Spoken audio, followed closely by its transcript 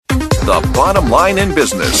the bottom line in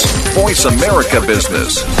business. Voice America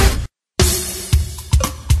Business.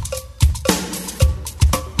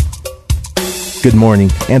 Good morning,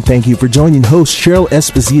 and thank you for joining host Cheryl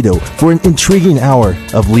Esposito for an intriguing hour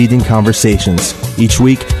of leading conversations. Each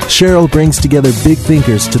week, Cheryl brings together big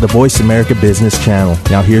thinkers to the Voice America Business channel.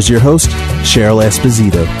 Now here's your host, Cheryl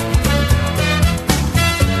Esposito.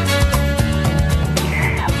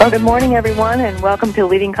 Well, good morning, everyone, and welcome to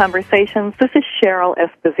Leading Conversations. This is Cheryl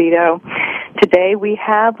Esposito. Today we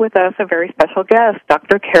have with us a very special guest,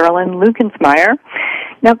 Dr. Carolyn Lukensmeyer.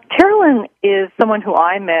 Now, Carolyn is someone who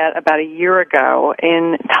I met about a year ago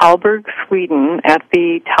in Talberg, Sweden, at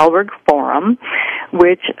the Talberg Forum,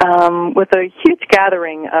 which was a huge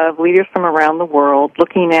gathering of leaders from around the world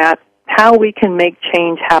looking at how we can make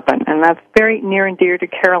change happen. And that's very near and dear to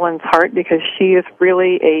Carolyn's heart because she is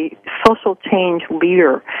really a social change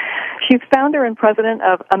leader. She's founder and president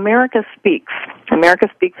of AmericaSpeaks.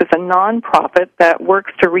 AmericaSpeaks is a nonprofit that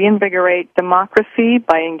works to reinvigorate democracy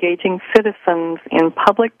by engaging citizens in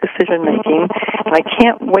public decision-making. And I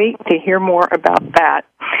can't wait to hear more about that.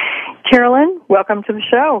 Carolyn, welcome to the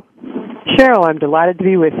show. Cheryl, I'm delighted to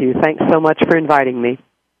be with you. Thanks so much for inviting me.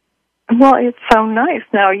 Well, it's so nice.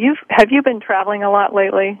 Now, have you been traveling a lot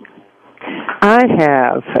lately? I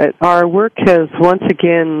have. Our work has once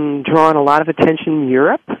again drawn a lot of attention in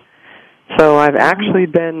Europe. So I've actually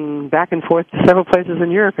been back and forth to several places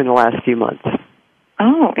in Europe in the last few months.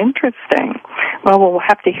 Oh, interesting. Well, we'll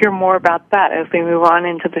have to hear more about that as we move on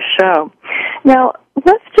into the show. Now,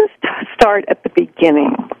 let's just start at the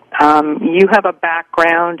beginning. You have a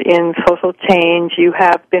background in social change. You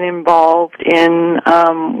have been involved in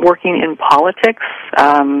working in politics,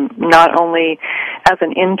 not only as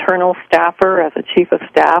an internal staffer, as a chief of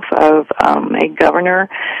staff of a governor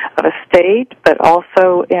of a state, but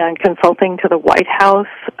also in consulting to the White House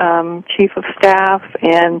chief of staff,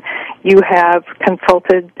 and you have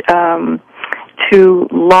consulted to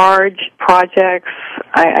large projects.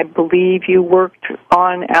 I believe you worked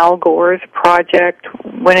on Al Gore's project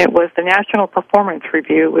when it was the National Performance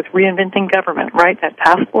Review with Reinventing Government, right? That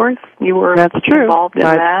task force? You were That's true. involved in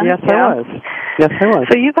that? Yes, yeah. I was. Yes, I was.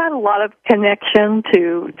 So you've had a lot of connection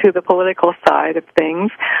to the political side of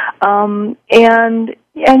things. And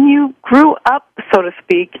you grew up, so to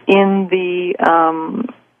speak, in the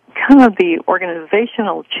kind of the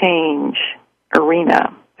organizational change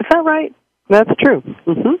arena. Is that right? That's true.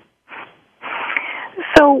 Mm-hmm.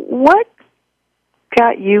 So what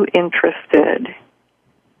got you interested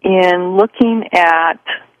in looking at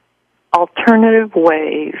alternative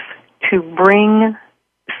ways to bring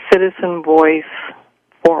citizen voice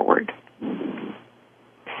forward?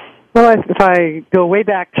 Well, if I go way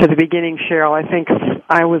back to the beginning, Cheryl, I think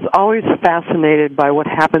I was always fascinated by what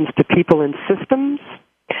happens to people in systems.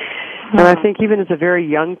 And I think even as a very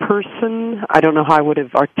young person, I don't know how I would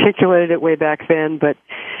have articulated it way back then, but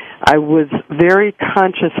I was very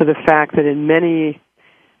conscious of the fact that in many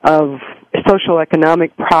of social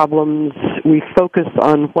economic problems, we focus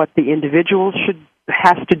on what the individual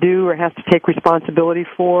has to do or has to take responsibility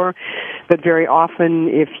for, but very often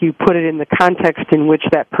if you put it in the context in which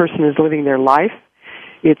that person is living their life,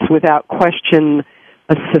 it's without question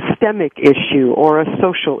a systemic issue or a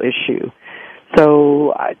social issue.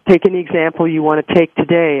 So take any example you want to take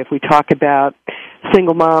today. If we talk about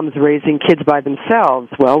single moms raising kids by themselves,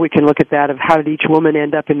 well, we can look at that of how did each woman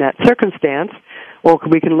end up in that circumstance, or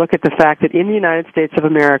we can look at the fact that in the United States of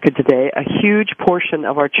America today, a huge portion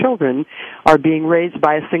of our children are being raised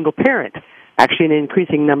by a single parent, actually an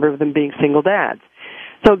increasing number of them being single dads.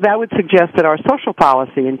 So that would suggest that our social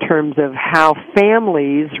policy in terms of how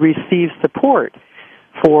families receive support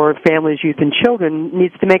for families, youth, and children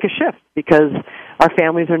needs to make a shift because our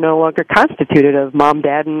families are no longer constituted of mom,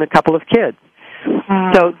 dad, and a couple of kids.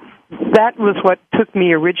 So that was what took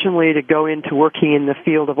me originally to go into working in the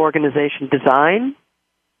field of organization design,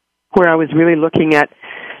 where I was really looking at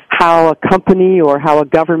how a company or how a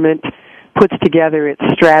government puts together its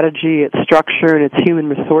strategy, its structure, and its human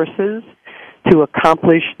resources to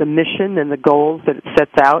accomplish the mission and the goals that it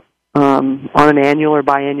sets out on an annual or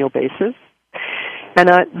biannual basis. And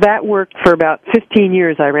that worked for about 15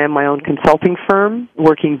 years. I ran my own consulting firm,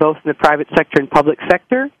 working both in the private sector and public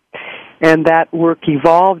sector. And that work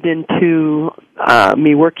evolved into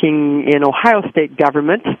me working in Ohio state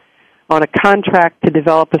government on a contract to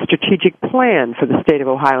develop a strategic plan for the state of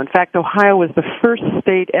Ohio. In fact, Ohio was the first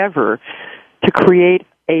state ever to create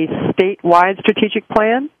a statewide strategic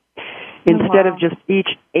plan instead of just each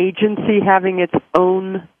agency having its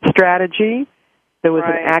own strategy. There was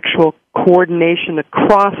an actual coordination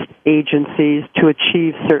across agencies to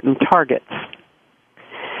achieve certain targets.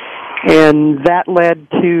 And that led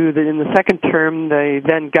to, in the second term, the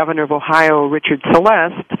then governor of Ohio, Richard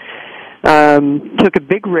Celeste, took a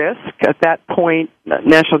big risk. At that point,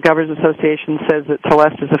 National Governors Association says that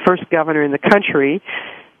Celeste is the first governor in the country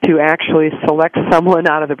to actually select someone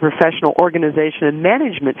out of the professional organization and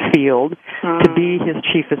management field to be his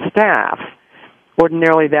chief of staff.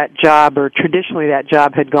 Ordinarily that job, or traditionally that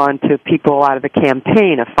job, had gone to people out of the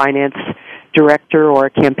campaign, a finance director or a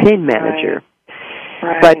campaign manager.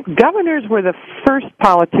 Right. But governors were the first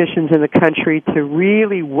politicians in the country to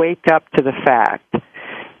really wake up to the fact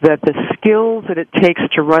that the skills that it takes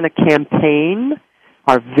to run a campaign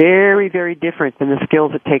are very, very different than the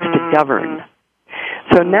skills it takes to govern.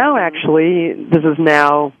 So now, actually, this is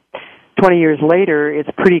now 20 years later, it's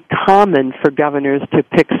pretty common for governors to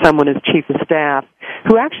pick someone as chief of staff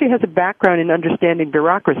who actually has a background in understanding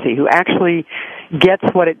bureaucracy, who actually gets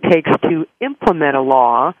what it takes to implement a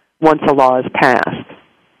law once a law is passed.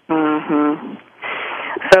 Mm-hmm.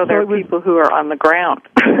 So there are people who are on the ground.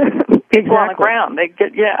 People on the ground. They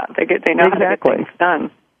know how to get things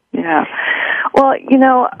done. Yeah. Well,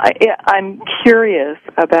 I'm curious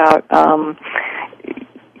about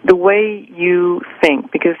the way you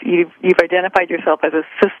think, because you've identified yourself as a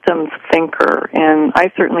systems thinker, and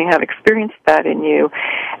I certainly have experienced that in you.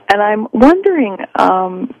 And I'm wondering,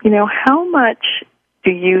 how much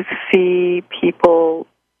do you see people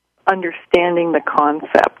understanding the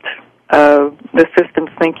concept of the systems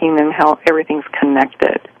thinking and how everything's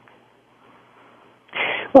connected?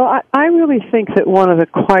 Well, I really think that one of the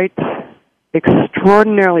quite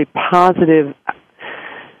extraordinarily positive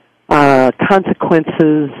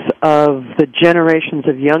consequences of the generations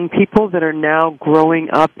of young people that are now growing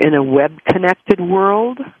up in a web-connected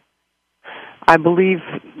world, I believe,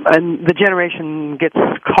 and the generation gets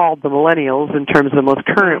called the millennials in terms of the most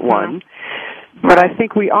current one, but I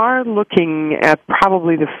think we are looking at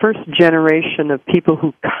probably the first generation of people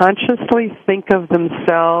who consciously think of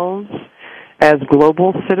themselves as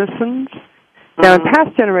global citizens. Now, in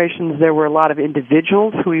past generations, there were a lot of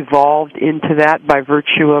individuals who evolved into that by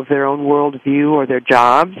virtue of their own worldview or their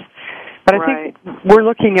jobs. But I think we're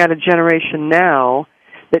looking at a generation now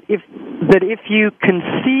that if you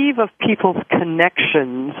conceive of people's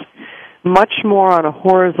connections much more on a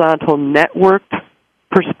horizontal networked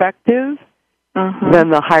perspective than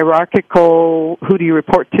the hierarchical who do you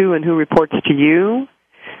report to and who reports to you,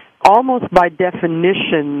 almost by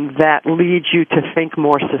definition that leads you to think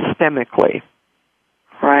more systemically.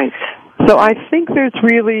 Right. So I think there's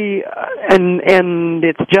really, and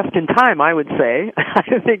it's just in time, I would say.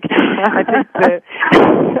 I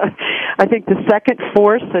think the second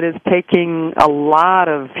force that is taking a lot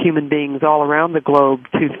of human beings all around the globe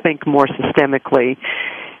to think more systemically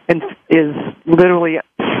and is literally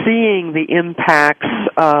seeing the impacts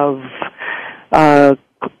of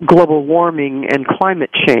global warming and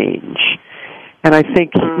climate change. And I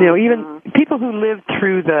think, even people who lived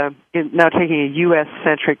through now taking a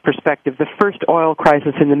U.S.-centric perspective, the first oil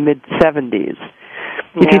crisis in the mid-'70s.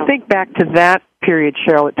 If you think back to that period,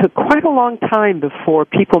 Cheryl, it took quite a long time before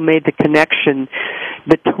people made the connection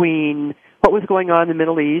between what was going on in the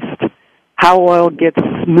Middle East, how oil gets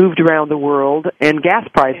moved around the world, and gas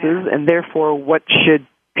prices, and therefore what should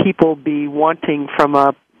people be wanting from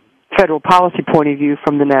a federal policy point of view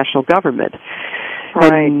from the national government.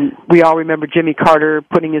 Right. And we all remember Jimmy Carter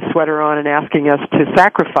putting his sweater on and asking us to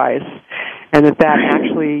sacrifice, and that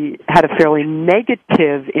actually had a fairly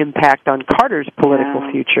negative impact on Carter's political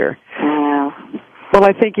future. Yeah. Well,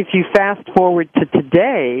 I think if you fast forward to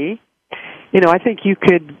today, I think you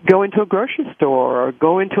could go into a grocery store or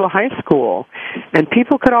go into a high school, and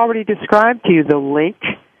people could already describe to you the link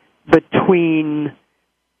between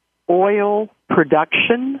oil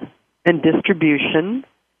production and distribution,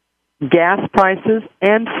 gas prices,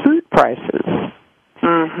 and food prices.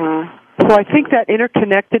 So I think that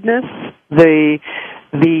interconnectedness,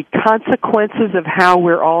 the consequences of how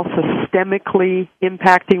we're all systemically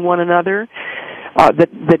impacting one another,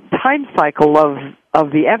 the time cycle of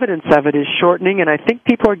the evidence of it is shortening, and I think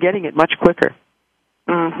people are getting it much quicker.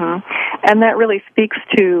 And that really speaks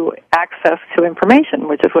to access to information,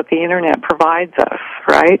 which is what the Internet provides us,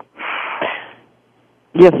 right?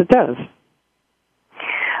 Yes, it does.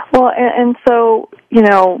 Well, and so,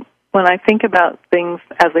 when I think about things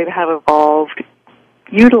as they have evolved,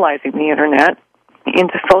 utilizing the Internet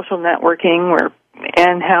into social networking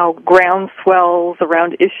and how groundswells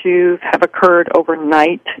around issues have occurred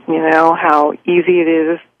overnight, how easy it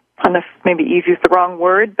is, maybe easy is the wrong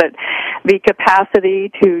word, but the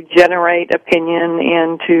capacity to generate opinion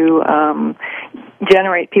and to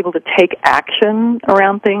generate people to take action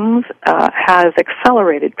around things has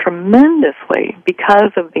accelerated tremendously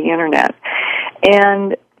because of the Internet.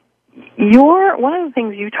 And one of the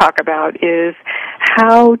things you talk about is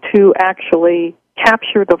how to actually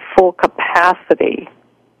capture the full capacity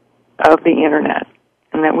of the Internet,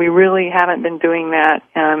 and that we really haven't been doing that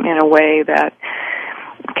in a way that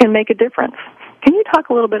can make a difference. Can you talk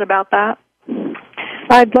a little bit about that?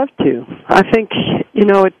 I'd love to. I think,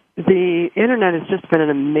 the Internet has just been an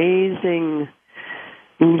amazing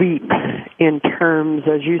leap in terms,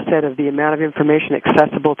 as you said, of the amount of information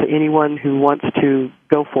accessible to anyone who wants to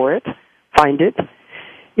go for it, find it.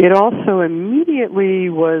 It also immediately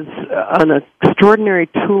was an extraordinary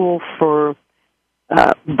tool for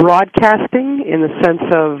broadcasting, in the sense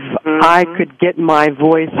of I could get my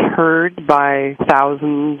voice heard by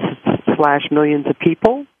thousands/millions of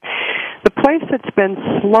people. The place that's been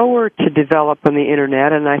slower to develop on the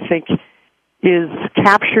Internet, and I think is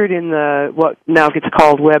captured in what now gets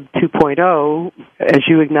called Web 2.0, as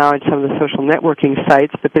you acknowledge some of the social networking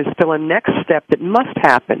sites, but there's still a next step that must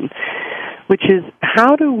happen, which is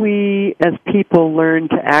how do we as people learn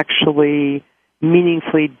to actually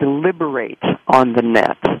meaningfully deliberate on the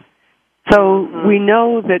net? So we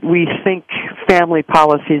know that we think family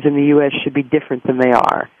policies in the U.S. should be different than they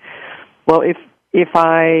are. Well, if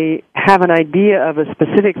I have an idea of a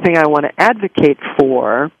specific thing I want to advocate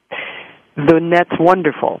for, the net's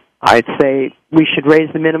wonderful. I'd say we should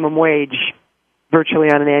raise the minimum wage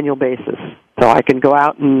virtually on an annual basis. So I can go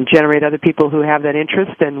out and generate other people who have that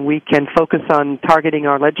interest, and we can focus on targeting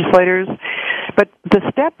our legislators. But the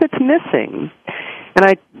step that's missing, and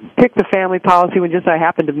I picked the family policy when just I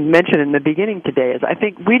happened to mention it in the beginning today, is I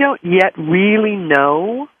think we don't yet really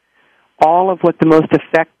know all of what the most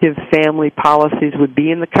effective family policies would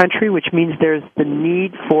be in the country, which means there's the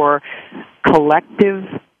need for collective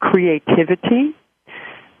creativity.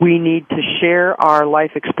 We need to share our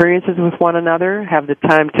life experiences with one another, have the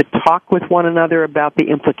time to talk with one another about the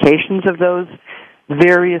implications of those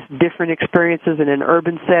various different experiences in an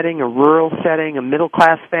urban setting, a rural setting, a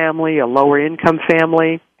middle-class family, a lower-income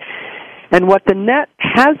family. And what the net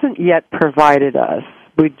hasn't yet provided us,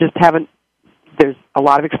 we just haven't, there's a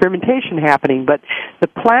lot of experimentation happening, but the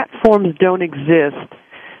platforms don't exist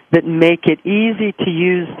that make it easy to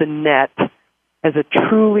use the net as a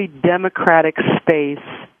truly democratic space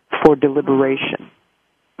for deliberation.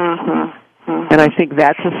 And I think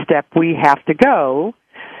that's a step we have to go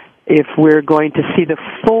if we're going to see the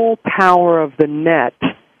full power of the net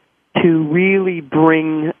to really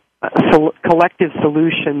bring collective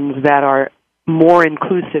solutions that are more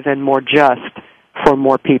inclusive and more just for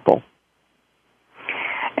more people.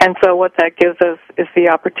 And so what that gives us is the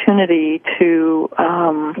opportunity to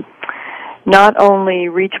not only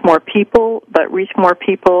reach more people, but reach more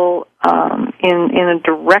people in a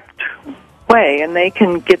direct way, and they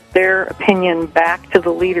can get their opinion back to the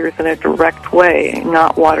leaders in a direct way,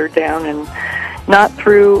 not watered down and not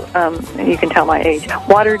through, you can tell my age,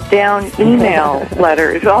 watered down email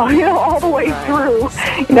letters, all the way through.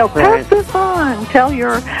 Pass this on, tell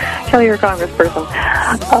your congressperson.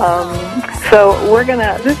 So we're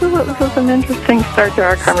gonna. This is an interesting start to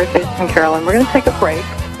our conversation, Carolyn. We're gonna take a break,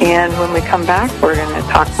 and when we come back, we're gonna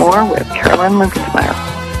talk more with Carolyn Lukensmeyer.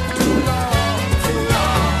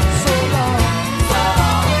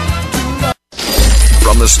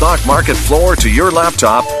 From the stock market floor to your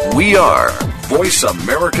laptop, we are Voice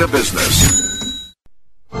America Business.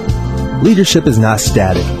 Leadership is not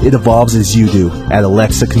static. It evolves as you do. At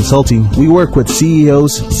Alexa Consulting, we work with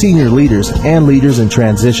CEOs, senior leaders, and leaders in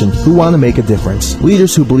transition who want to make a difference.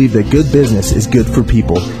 Leaders who believe that good business is good for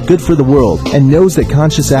people, good for the world, and knows that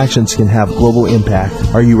conscious actions can have global impact.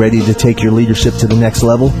 Are you ready to take your leadership to the next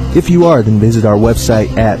level? If you are, then visit our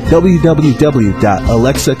website at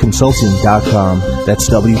www.alexaconsulting.com. That's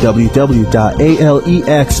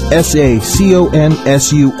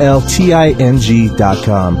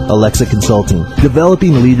www.alexaconsulting.com. Alexa Consulting,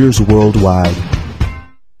 developing leaders worldwide.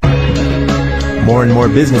 More and more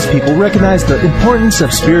business people recognize the importance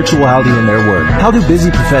of spirituality in their work. How do busy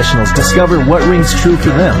professionals discover what rings true for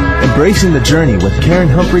them? Embracing the Journey with Karen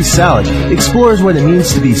Humphrey-Salick explores what it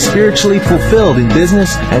means to be spiritually fulfilled in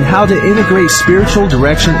business and how to integrate spiritual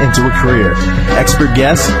direction into a career. Expert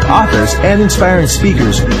guests, authors, and inspiring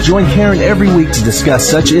speakers join Karen every week to discuss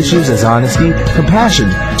such issues as honesty, compassion,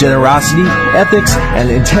 generosity, ethics, and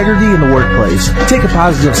integrity in the workplace. Take a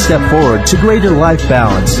positive step forward to greater life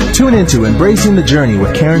balance. Tune into Embracing the Journey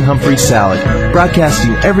with Karen Humphrey-Salick,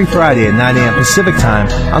 broadcasting every Friday at 9 a.m. Pacific Time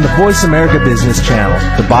on the Voice America Business Channel,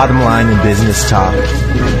 the bottom line in business talk.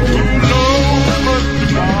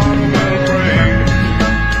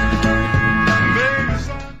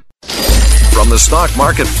 the stock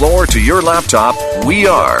market floor to your laptop, we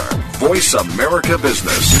are Voice America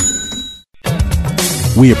Business.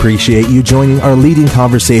 We appreciate you joining our leading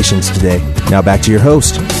conversations today. Now back to your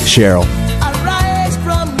host, Cheryl.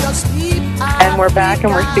 And we're back,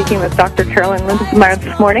 and we're speaking with Dr. Carolyn Lukensmeyer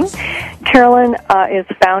this morning. Carolyn is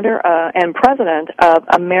founder and president of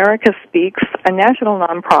AmericaSpeaks, a national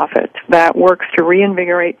nonprofit that works to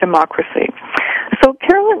reinvigorate democracy. So,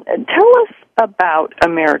 Carolyn, tell us about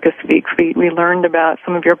AmericaSpeaks. We learned about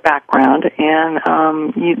some of your background, and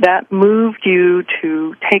that moved you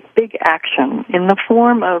to take big action in the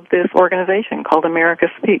form of this organization called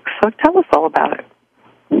AmericaSpeaks. So tell us all about it.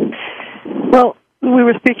 Well, we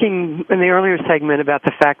were speaking in the earlier segment about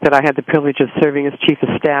the fact that I had the privilege of serving as Chief of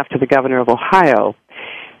Staff to the Governor of Ohio.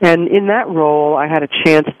 And in that role, I had a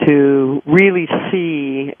chance to really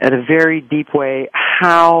see, in a very deep way,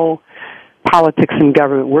 how politics and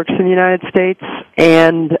government works in the United States,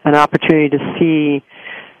 and an opportunity to see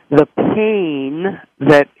the pain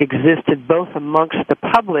that existed both amongst the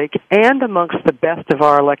public and amongst the best of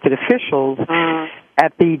our elected officials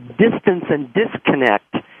at the distance and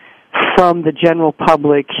disconnect from the general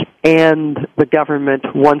public and the government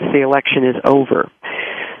once the election is over.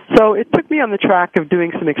 So it took me on the track of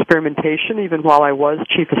doing some experimentation even while I was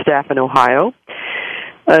Chief of Staff in Ohio,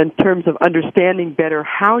 in terms of understanding better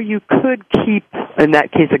how you could keep, in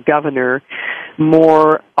that case, a governor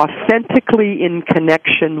more authentically in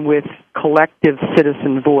connection with collective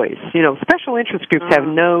citizen voice. You know, special interest groups have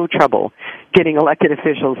no trouble getting elected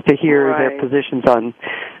officials to hear their positions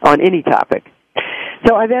on any topic.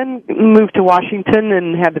 So I then moved to Washington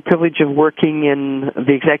and had the privilege of working in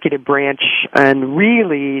the executive branch and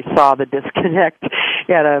really saw the disconnect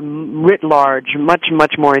at a writ large, much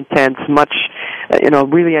more intense,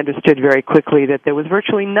 really understood very quickly that there was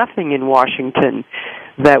virtually nothing in Washington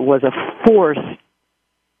that was a force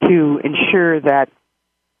to ensure that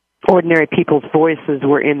ordinary people's voices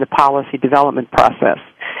were in the policy development process.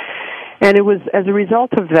 And it was as a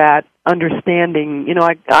result of that understanding,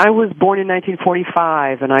 I was born in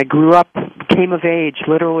 1945, and I grew up, came of age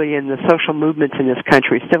literally in the social movements in this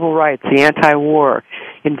country, civil rights, the anti-war,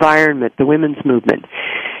 environment, the women's movement.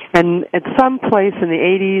 And at some place in the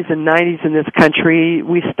 80s and 90s in this country,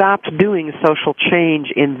 we stopped doing social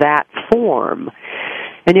change in that form.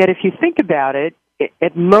 And yet if you think about it,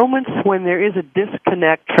 at moments when there is a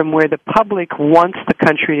disconnect from where the public wants the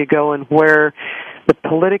country to go and where the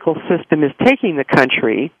political system is taking the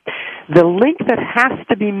country, the link that has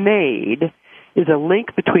to be made is a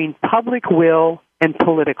link between public will and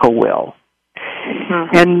political will.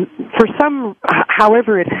 Mm-hmm. And for some,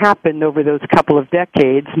 however it happened over those couple of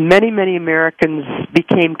decades, many Americans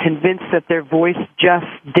became convinced that their voice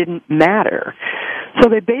just didn't matter. So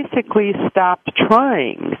they basically stopped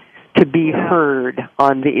trying to be heard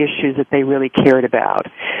on the issues that they really cared about.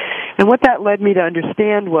 And what that led me to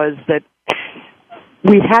understand was that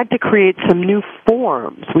we had to create some new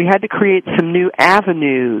forms. We had to create some new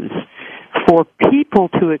avenues for people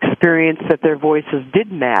to experience that their voices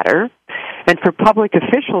did matter, and for public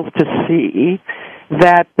officials to see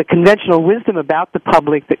that the conventional wisdom about the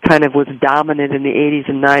public that kind of was dominant in the 80s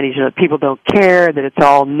and 90s, that people don't care, that it's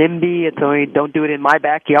all NIMBY, it's only don't do it in my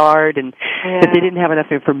backyard, and that they didn't have enough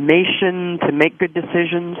information to make good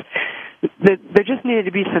decisions. There just needed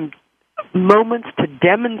to be some moments to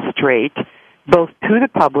demonstrate both to the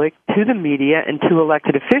public, to the media, and to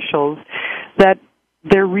elected officials that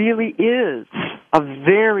there really is a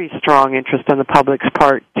very strong interest on the public's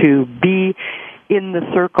part to be in the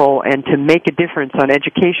circle and to make a difference on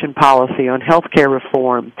education policy, on health care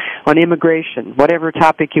reform, on immigration, whatever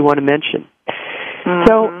topic you want to mention. Mm-hmm.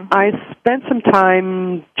 So I spent some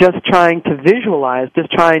time just trying to visualize,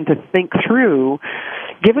 just trying to think through,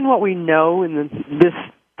 given what we know in this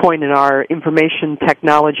point in our information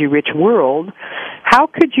technology-rich world, how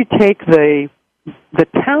could you take the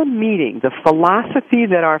town meeting, the philosophy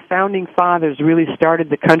that our founding fathers really started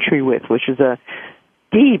the country with, which is a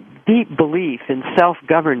deep belief in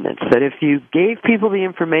self-governance, that if you gave people the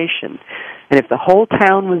information and if the whole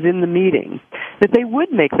town was in the meeting, that they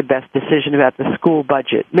would make the best decision about the school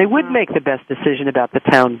budget. They would make the best decision about the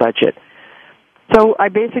town budget. So I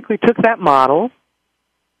basically took that model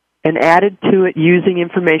and added to it using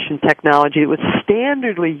information technology that was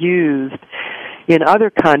standardly used in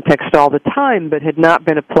other contexts all the time but had not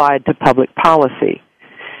been applied to public policy.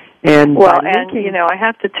 And I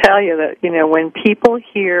have to tell you that, when people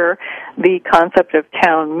hear the concept of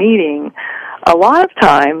town meeting, a lot of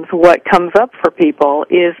times what comes up for people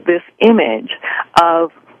is this image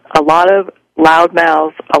of a lot of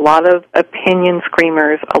loudmouths, a lot of opinion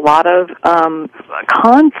screamers, a lot of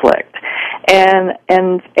conflict.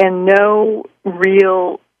 and no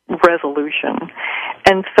real resolution.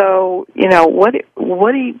 And so,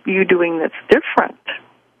 what are you doing that's different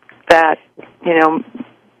that,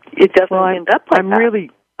 it doesn't end up like that?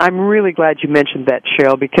 I'm really glad you mentioned that,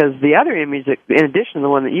 Cheryl, because the other image, in addition to the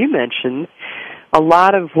one that you mentioned, a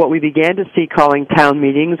lot of what we began to see calling town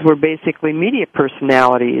meetings were basically media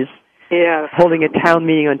personalities holding a town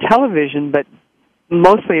meeting on television, but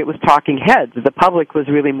mostly it was talking heads. The public was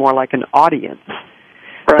really more like an audience.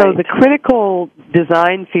 Right. So the critical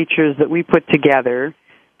design features that we put together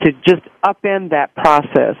to just upend that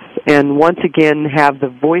process and once again have the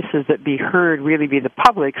voices that be heard really be the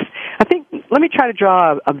public's, I think, let me try to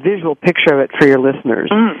draw a visual picture of it for your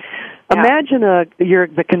listeners. Imagine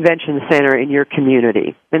the convention center in your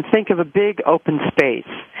community and think of a big open space.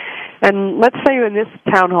 And let's say in this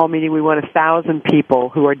town hall meeting we want 1,000 people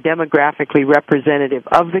who are demographically representative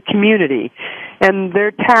of the community. And their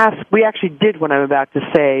task, we actually did what I'm about to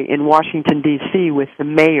say in Washington, D.C. with the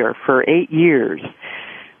mayor for 8 years,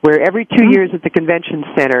 where every 2 years at the convention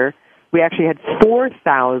center we actually had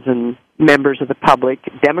 4,000 members of the public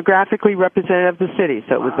demographically representative of the city.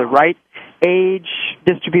 So it was the right age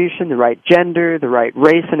distribution, the right gender, the right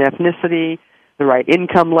race and ethnicity, the right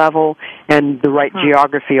income level, and the right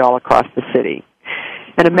geography all across the city.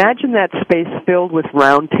 And imagine that space filled with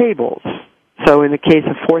round tables. So in the case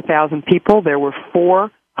of 4,000 people, there were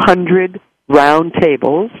 400 round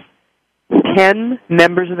tables, 10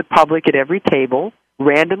 members of the public at every table,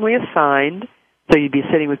 randomly assigned. So you'd be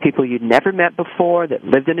sitting with people you'd never met before that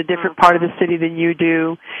lived in a different part of the city than you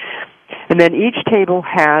do. And then each table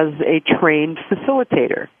has a trained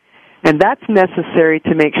facilitator. And that's necessary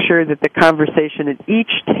to make sure that the conversation at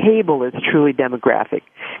each table is truly demographic.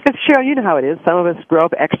 Because, Cheryl, you know how it is. Some of us grow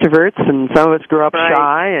up extroverts and some of us grow up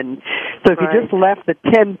shy. And so if you just left the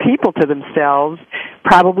 10 people to themselves,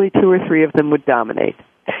 probably 2 or 3 of them would dominate.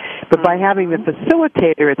 But by having the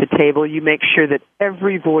facilitator at the table, you make sure that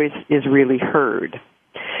every voice is really heard.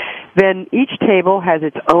 Then each table has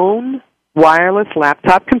its own wireless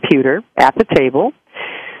laptop computer at the table.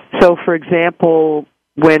 So, for example,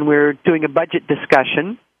 when we're doing a budget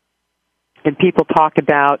discussion and people talk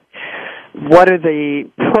about what are the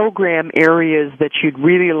program areas that you'd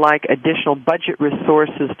really like additional budget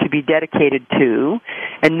resources to be dedicated to,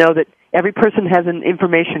 and know that every person has an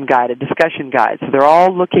information guide, a discussion guide. So they're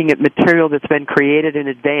all looking at material that's been created in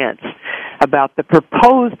advance about the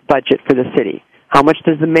proposed budget for the city. How much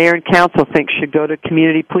does the mayor and council think should go to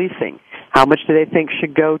community policing? How much do they think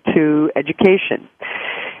should go to education?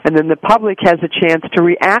 And then the public has a chance to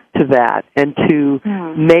react to that and to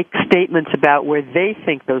make statements about where they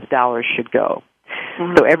think those dollars should go.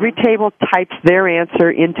 So every table types their answer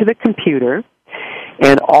into the computer,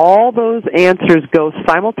 and all those answers go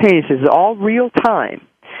simultaneously, all real time,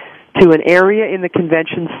 to an area in the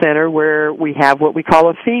convention center where we have what we call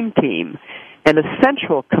a theme team and a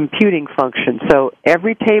central computing function. So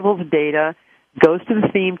every table's data goes to the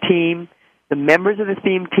theme team. The members of the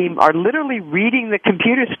theme team are literally reading the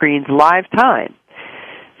computer screens live time.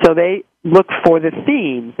 So they look for the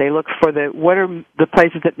themes. They look for what are the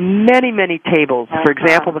places that many, many tables. For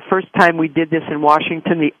example, the first time we did this in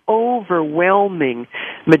Washington, the overwhelming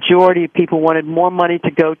majority of people wanted more money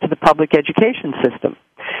to go to the public education system.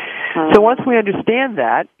 So once we understand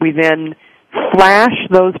that, we then flash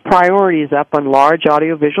those priorities up on large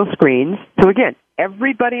audiovisual screens. So again,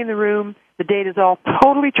 everybody in the room, the data is all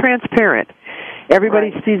totally transparent.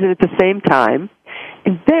 Everybody sees it at the same time.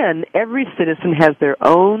 And then every citizen has their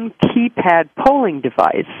own keypad polling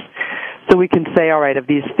device. So we can say, all right, of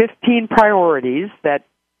these 15 priorities that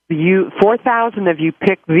 4,000 of you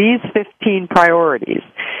pick these 15 priorities.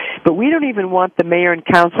 But we don't even want the mayor and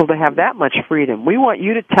council to have that much freedom. We want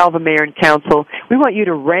you to tell the mayor and council, we want you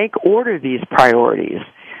to rank order these priorities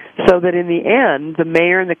so that in the end, the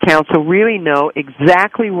mayor and the council really know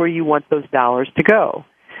exactly where you want those dollars to go.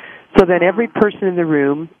 So then every person in the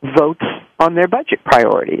room votes on their budget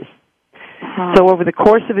priorities. So over the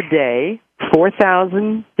course of a day,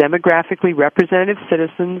 4,000 demographically representative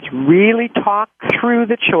citizens really talk through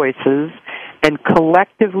the choices and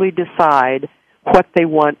collectively decide what they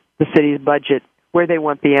want the city's budget, where they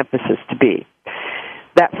want the emphasis to be.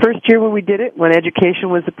 That first year when we did it, when education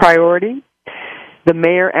was a priority, the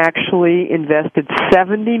mayor actually invested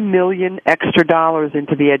 $70 million extra dollars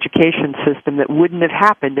into the education system that wouldn't have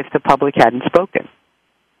happened if the public hadn't spoken.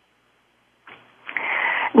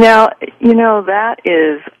 Now, that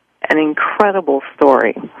is an incredible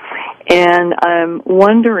story. And I'm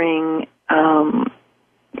wondering,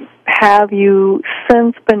 have you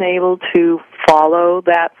since been able to follow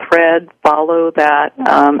that thread, follow that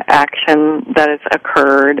action that has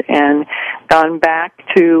occurred, and gone back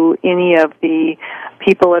to any of the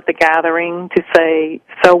people at the gathering to say,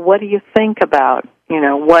 so what do you think about,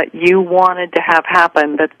 what you wanted to have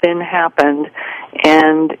happen that then happened,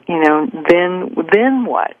 and, then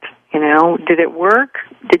what? Did it work?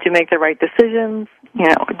 Did you make the right decisions?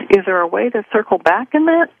 Is there a way to circle back in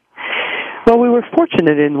that? Well, we were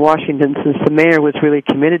fortunate in Washington, since the mayor was really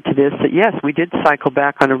committed to this, that yes, we did cycle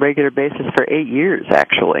back on a regular basis for 8 years,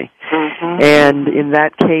 actually. Mm-hmm. And in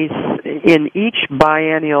that case, in each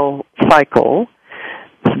biennial cycle,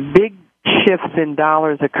 big shifts in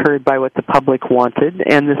dollars occurred by what the public wanted,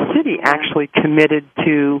 and the city actually committed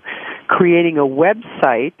to creating a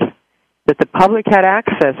website that the public had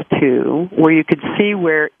access to, where you could see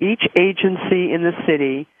where each agency in the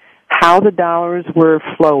city, how the dollars were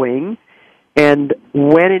flowing, and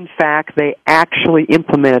when, in fact, they actually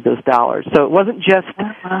implemented those dollars. So it wasn't just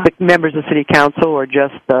the members of city council or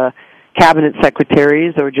just the cabinet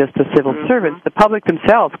secretaries or just the civil servants. The public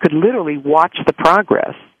themselves could literally watch the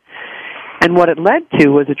progress. And what it led to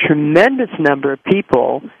was a tremendous number of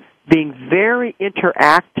people being very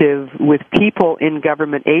interactive with people in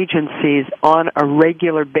government agencies on a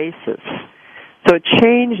regular basis. So it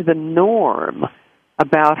changed the norm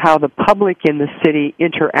about how the public in the city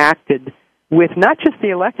interacted with not just the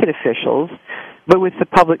elected officials, but with the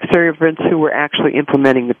public servants who were actually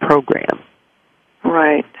implementing the program.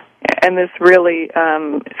 Right. And this really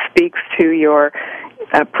speaks to your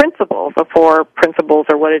principles, the four principles,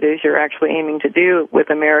 or what it is you're actually aiming to do with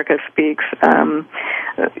AmericaSpeaks,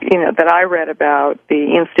 that I read about,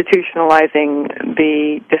 the institutionalizing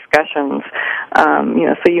the discussions,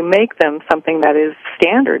 so you make them something that is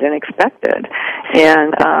standard and expected,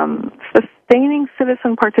 and sustaining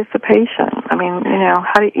citizen participation. I mean,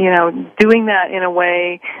 how do doing that in a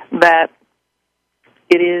way that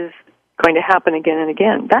it is going to happen again and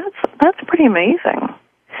again. That's pretty amazing.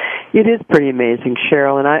 It is pretty amazing,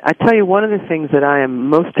 Cheryl, and I tell you, one of the things that I am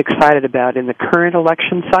most excited about in the current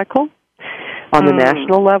election cycle on the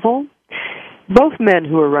national level, both men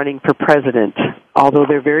who are running for president, although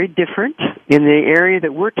they're very different in the area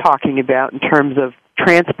that we're talking about in terms of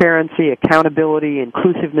transparency, accountability,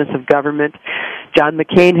 inclusiveness of government. John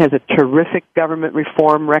McCain has a terrific government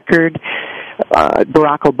reform record.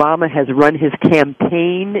 Barack Obama has run his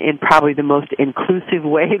campaign in probably the most inclusive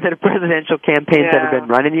way that a presidential campaign's ever been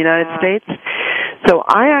run in the United States. So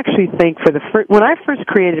I actually think when I first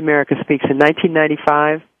created AmericaSpeaks in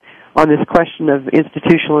 1995 on this question of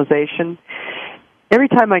institutionalization, every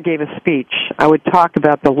time I gave a speech, I would talk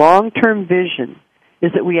about the long-term vision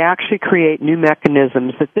is that we actually create new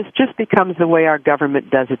mechanisms, that this just becomes the way our government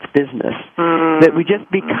does its business, that we just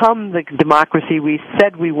become the democracy we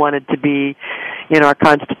said we wanted to be in our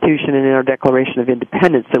Constitution and in our Declaration of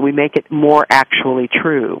Independence, that we make it more actually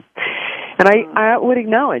true. And I would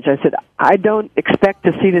acknowledge, I said, I don't expect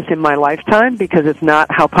to see this in my lifetime because it's not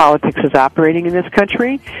how politics is operating in this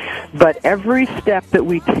country, but every step that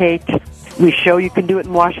we take, we show you can do it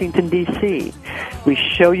in Washington, D.C. We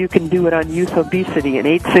show you can do it on youth obesity in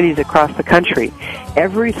 8 cities across the country.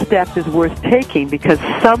 Every step is worth taking because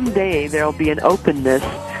someday there will be an openness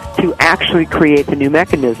to actually create the new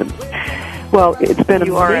mechanisms. Well, it's been amazing.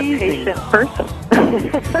 You are a patient person.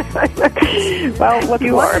 Well, what's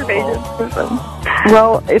you wonderful, are a patient person.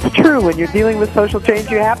 Well, it's true. When you're dealing with social change,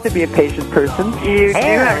 you have to be a patient person. You do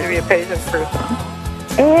have to be a patient person.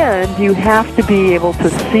 And you have to be able to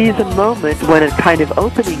seize a moment when a kind of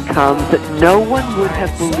opening comes that no one would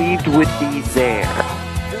have believed would be there.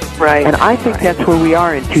 Right. And I think that's where we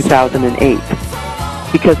are in 2008.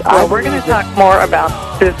 Because we're going to talk more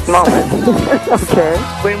about this moment. Okay.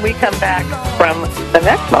 When we come back from the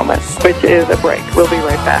next moment, which is a break. We'll be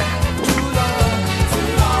right back.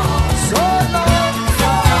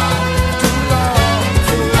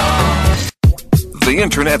 The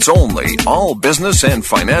Internet's only all-business and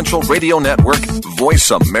financial radio network,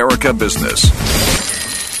 Voice America Business.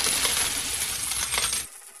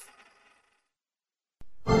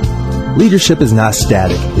 Leadership is not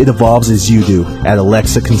static. It evolves as you do. At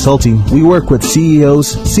Alexa Consulting, we work with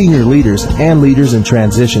CEOs, senior leaders, and leaders in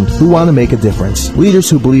transition who want to make a difference. Leaders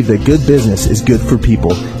who believe that good business is good for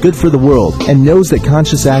people, good for the world, and knows that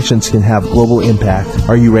conscious actions can have global impact.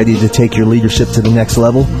 Are you ready to take your leadership to the next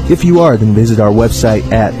level? If you are, then visit our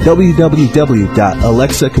website at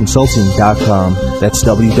www.alexaconsulting.com. That's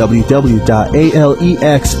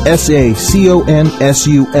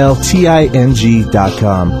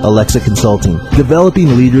www.alexaconsulting.com. Alexa Consulting,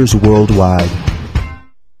 developing leaders worldwide.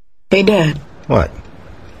 Hey, Dad. What?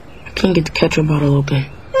 I can't get the ketchup bottle open.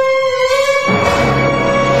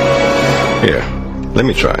 Here, let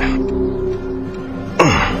me try.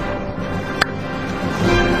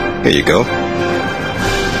 Here you go.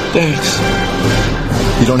 Thanks.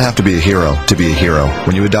 You don't have to be a hero to be a hero.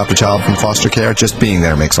 When you adopt a child from foster care, just being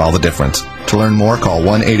there makes all the difference. To learn more, call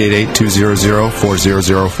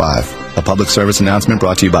 1-888-200-4005. A public service announcement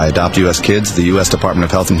brought to you by Adopt U.S. Kids, the U.S. Department of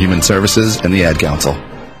Health and Human Services, and the Ad Council.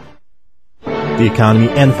 The economy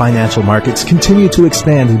and financial markets continue to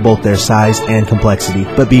expand in both their size and complexity,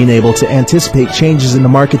 but being able to anticipate changes in the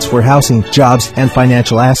markets for housing, jobs, and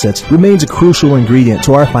financial assets remains a crucial ingredient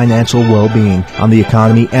to our financial well-being. On The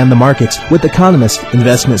Economy and the Markets, with economist,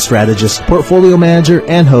 investment strategist, portfolio manager,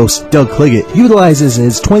 and host Doug Cliggott utilizes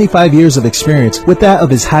his 25 years of experience with that of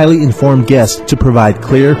his highly informed guests to provide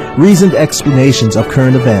clear, reasoned explanations of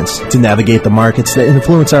current events. To navigate the markets that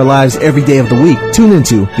influence our lives every day of the week, tune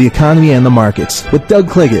into The Economy and the Markets with Doug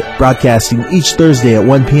Cliggott, broadcasting each Thursday at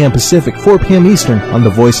 1 p.m. Pacific, 4 p.m. Eastern on the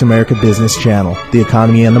Voice America Business Channel. The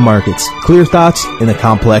Economy and the Markets. Clear thoughts in a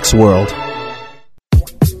complex world.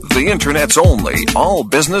 The Internet's only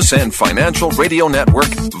all-business and financial radio network,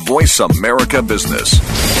 Voice America Business.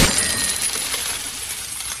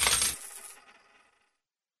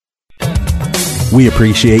 We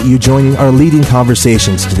appreciate you joining our leading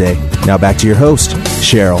conversations today. Now back to your host,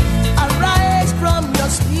 Cheryl.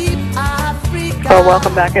 Well,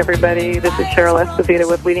 welcome back, everybody. This is Cheryl Esposito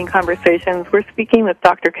with Leading Conversations. We're speaking with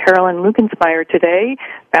Dr. Carolyn Lukensmeyer today,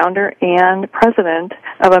 founder and president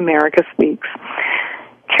of AmericaSpeaks.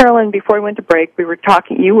 Carolyn, before we went to break,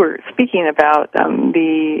 you were speaking about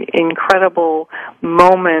the incredible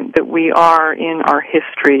moment that we are in our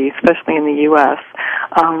history, especially in the U.S.,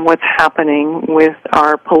 what's happening with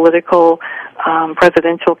our political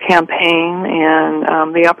presidential campaign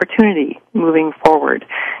and the opportunity moving forward.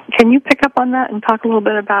 Can you pick up on that and talk a little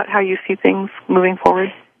bit about how you see things moving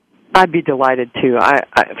forward? I'd be delighted to.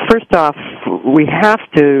 First off, we have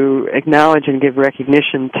to acknowledge and give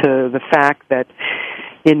recognition to the fact that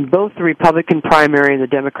in both the Republican primary and the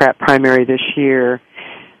Democrat primary this year,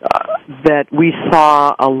 that we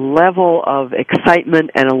saw a level of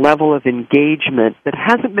excitement and a level of engagement that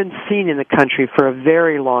hasn't been seen in the country for a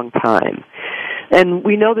very long time. And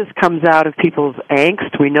we know this comes out of people's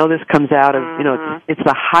angst. We know this comes out of, it's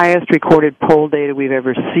the highest recorded poll data we've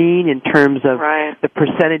ever seen in terms of the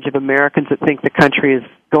percentage of Americans that think the country is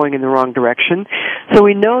going in the wrong direction. So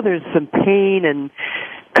we know there's some pain and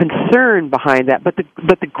concern behind that. But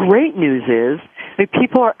the great news is that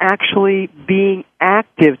people are actually being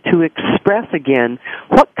active to express again,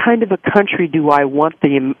 what kind of a country do I want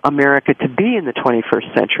the America to be in the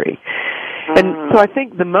 21st century? And so I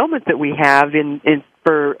think the moment that we have in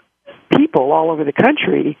for people all over the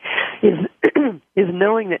country is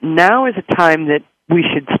knowing that now is a time that we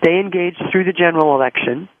should stay engaged through the general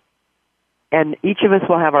election, and each of us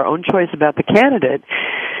will have our own choice about the candidate.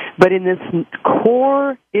 But in this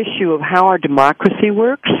core issue of how our democracy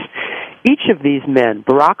works, each of these men,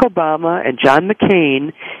 Barack Obama and John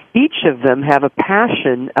McCain, each of them have a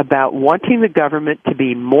passion about wanting the government to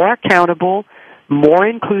be more accountable, more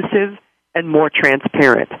inclusive, and more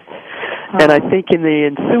transparent. And I think in the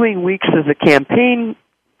ensuing weeks as the campaign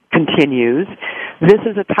continues, this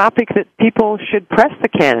is a topic that people should press the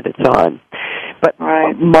candidates on. But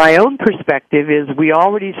my own perspective is we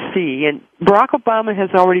already see, and Barack Obama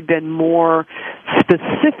has already been more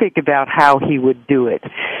specific about how he would do it.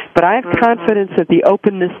 But I have confidence that the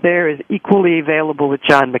openness there is equally available with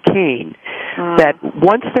John McCain, that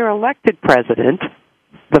once they're elected president,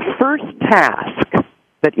 the first task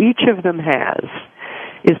that each of them has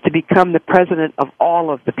is to become the president of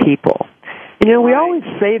all of the people. You know, we always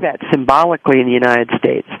say that symbolically in the United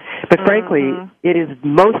States, but frankly, it is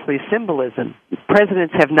mostly symbolism.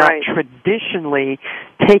 Presidents have not traditionally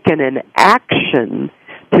taken an action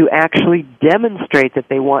to actually demonstrate that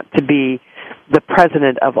they want to be the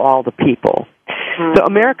president of all the people. So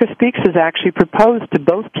AmericaSpeaks has actually proposed to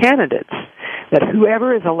both candidates that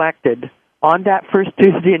whoever is elected on that first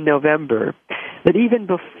Tuesday in November, that even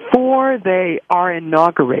before they are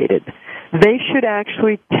inaugurated, they should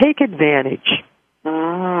actually take advantage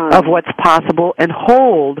of what's possible and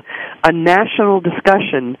hold a national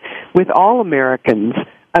discussion with all Americans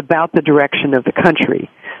about the direction of the country,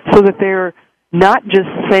 so that they're not just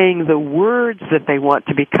saying the words that they want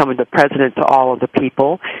to become the president to all of the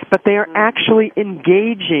people, but they are actually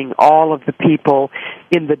engaging all of the people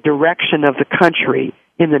in the direction of the country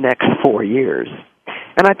in the next 4 years.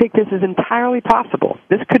 And I think this is entirely possible.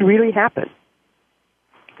 This could really happen.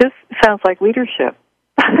 This sounds like leadership.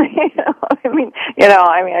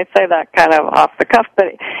 I say that kind of off the cuff,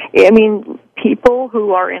 but people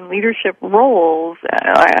who are in leadership roles,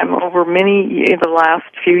 over the last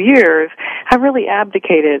few years, have really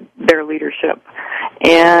abdicated their leadership.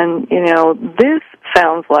 And, this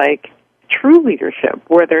sounds like true leadership,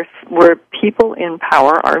 where people in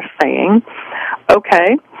power are saying,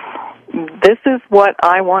 okay, this is what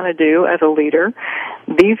I want to do as a leader.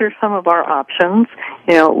 These are some of our options.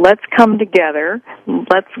 Let's come together.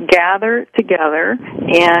 Let's gather together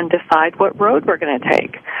and decide what road we're going to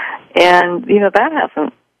take. And, that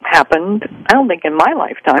hasn't happened, I don't think, in my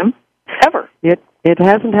lifetime, ever. It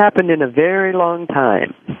hasn't happened in a very long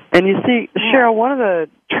time. And you see, Cheryl, one of the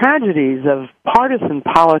tragedies of partisan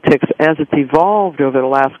politics as it's evolved over the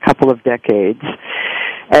last couple of decades,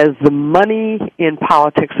 as the money in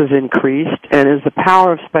politics has increased and as the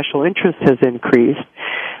power of special interest has increased,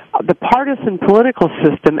 the partisan political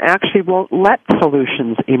system actually won't let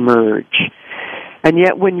solutions emerge. And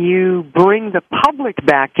yet when you bring the public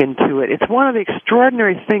back into it, it's one of the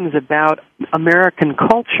extraordinary things about American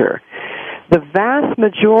culture. The vast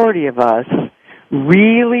majority of us,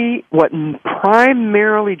 really, what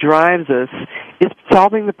primarily drives us is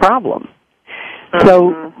solving the problem.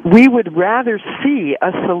 So we would rather see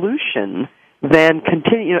a solution than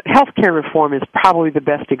continue. Healthcare reform is probably the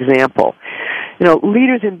best example.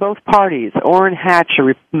 Leaders in both parties, Orrin Hatch,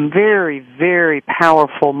 a very, very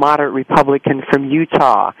powerful moderate Republican from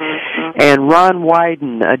Utah, and Ron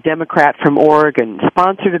Wyden, a Democrat from Oregon,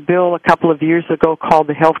 sponsored a bill a couple of years ago called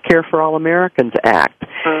the Healthcare for All Americans Act.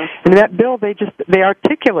 And that bill, they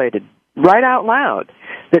articulated right out loud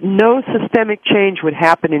that no systemic change would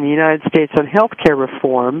happen in the United States on health care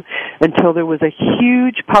reform until there was a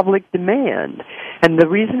huge public demand. And the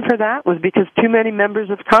reason for that was because too many members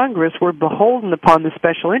of Congress were beholden upon the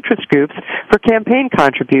special interest groups for campaign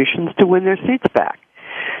contributions to win their seats back.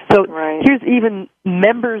 So here's even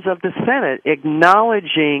members of the Senate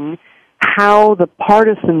acknowledging how the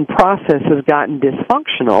partisan process has gotten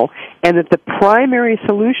dysfunctional, and that the primary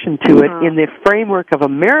solution to it in the framework of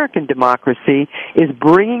American democracy is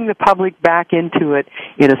bringing the public back into it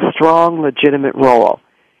in a strong, legitimate role.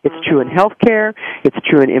 It's true in health care. It's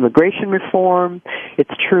true in immigration reform.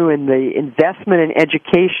 It's true in the investment in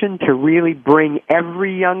education to really bring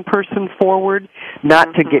every young person forward,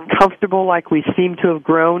 not to get comfortable like we seem to have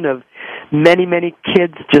grown of many, many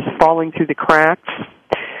kids just falling through the cracks.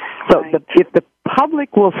 So if the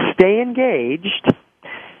public will stay engaged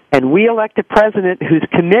and we elect a president who's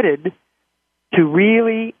committed to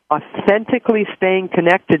really authentically staying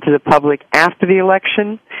connected to the public after the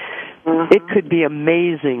election, it could be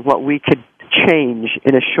amazing what we could change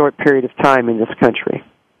in a short period of time in this country.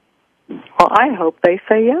 Well, I hope they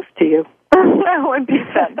say yes to you. That would be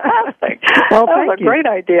fantastic. Well, that was a great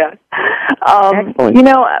idea. Excellent.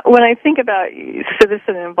 When I think about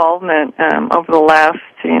citizen involvement over the last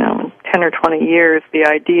 10 or 20 years, the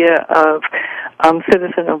idea of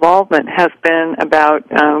citizen involvement has been about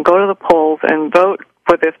go to the polls and vote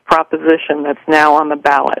for this proposition that's now on the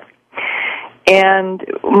ballot. And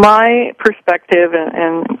my perspective,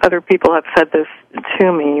 and other people have said this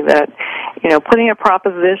to me, that putting a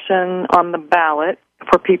proposition on the ballot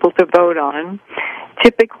for people to vote on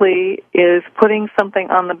typically is putting something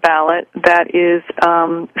on the ballot that is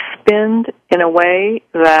spinned in a way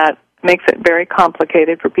that makes it very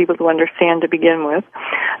complicated for people to understand to begin with.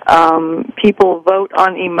 People vote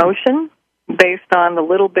on emotion based on the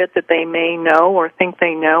little bit that they may know or think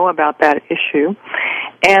they know about that issue,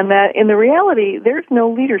 and that in the reality there's no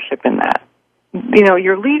leadership in that.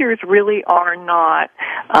 Your leaders really are not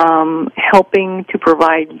helping to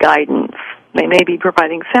provide guidance. They may be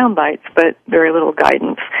providing sound bites, but very little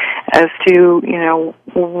guidance as to,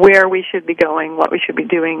 where we should be going, what we should be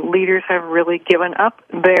doing. Leaders have really given up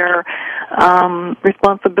their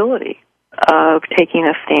responsibility of taking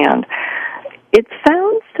a stand. It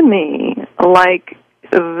sounds to me like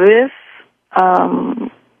this,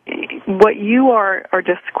 what you are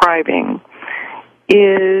describing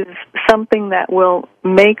is something that will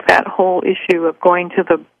make that whole issue of going to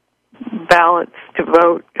the ballots to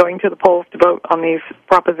vote, going to the polls to vote on these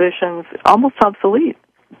propositions almost obsolete.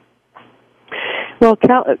 Well,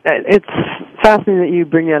 it's fascinating that you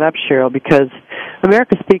bring that up, Cheryl, because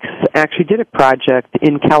AmericaSpeaks actually did a project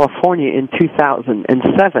in California in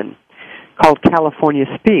 2007 called California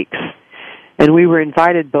Speaks. And we were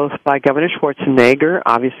invited both by Governor Schwarzenegger,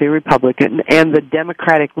 obviously a Republican, and the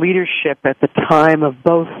Democratic leadership at the time of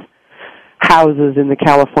both houses in the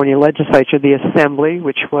California legislature, the Assembly,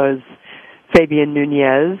 which was Fabian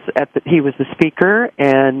Nunez, he was the Speaker,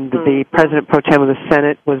 and the President Pro Tem of the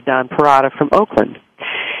Senate was Don Parada from Oakland.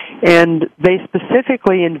 And they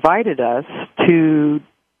specifically invited us to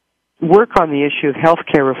work on the issue of health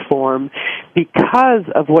care reform because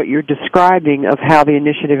of what you're describing of how the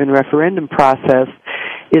initiative and referendum process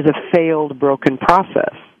is a failed, broken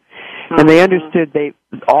process. And they understood they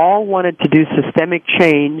all wanted to do systemic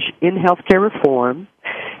change in health care reform.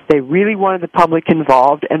 They really wanted the public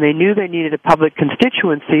involved, and they knew they needed a public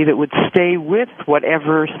constituency that would stay with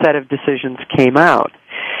whatever set of decisions came out.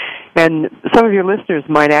 And some of your listeners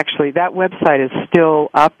might actually, that website is still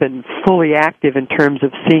up and fully active in terms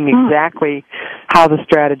of seeing exactly how the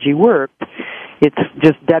strategy worked. It's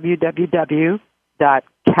just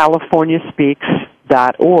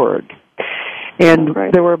www.californiaspeaks.org. And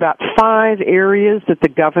there were about 5 areas that the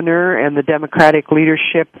governor and the Democratic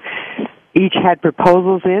leadership each had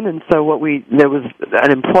proposals in, and so there was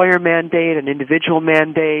an employer mandate, an individual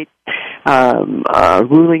mandate,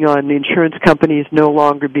 ruling on insurance companies no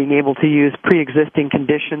longer being able to use pre-existing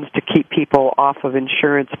conditions to keep people off of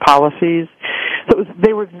insurance policies. So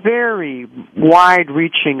they were very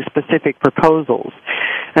wide-reaching, specific proposals.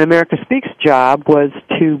 And AmericaSpeaks' job was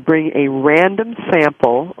to bring a random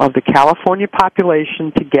sample of the California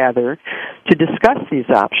population together to discuss these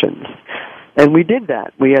options. And we did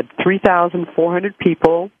that. We had 3,400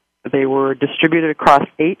 people. They were distributed across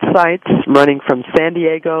 8 sites, running from San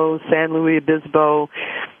Diego, San Luis Obispo,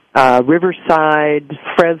 Riverside,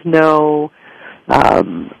 Fresno,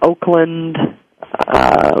 Oakland,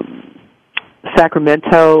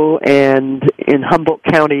 Sacramento, and in Humboldt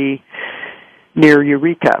County near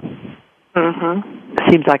Eureka.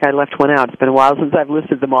 Seems like I left one out. It's been a while since I've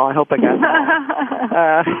listed them all. I hope I got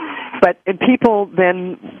that. And people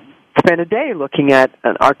then spent a day looking at,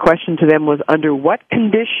 our question to them was, under what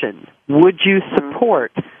condition would you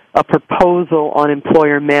support a proposal on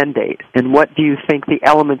employer mandate, and what do you think the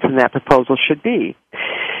elements in that proposal should be?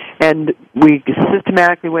 And we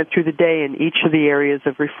systematically went through the day in each of the areas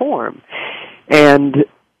of reform. And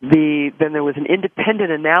then there was an independent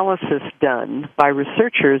analysis done by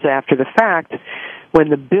researchers after the fact when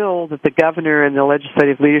the bill that the governor and the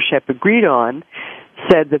legislative leadership agreed on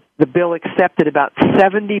said that the bill accepted about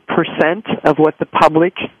 70% of what the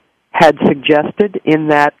public had suggested in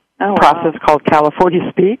that process called California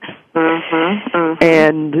Speaks.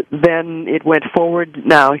 And then it went forward.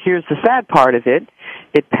 Now, here's the sad part of it.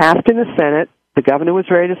 It passed in the Senate. The governor was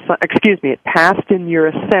ready to it passed in your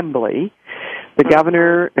assembly. The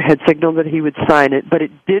governor had signaled that he would sign it, but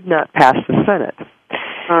it did not pass the Senate.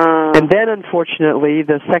 And then, unfortunately,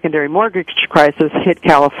 the secondary mortgage crisis hit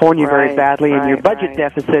California very badly, and your budget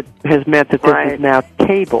deficit has meant that this is now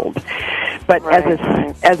tabled. But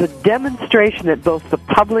as a demonstration that both the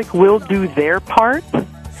public will do their part,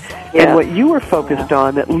 and what you were focused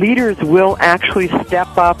on, that leaders will actually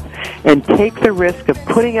step up and take the risk of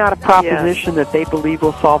putting out a proposition that they believe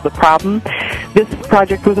will solve the problem, this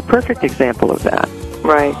project was a perfect example of that.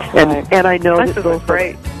 And I know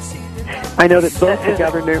that both the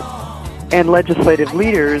governor and legislative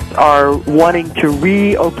leaders are wanting to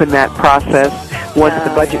reopen that process once the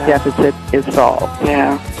budget deficit is solved.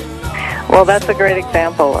 Well, that's a great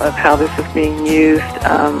example of how this is being used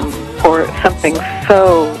for something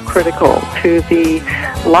so critical to the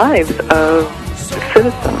lives of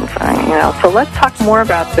citizens. So let's talk more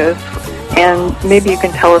about this, and maybe you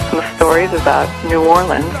can tell us some stories about New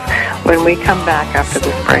Orleans when we come back after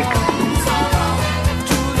this break.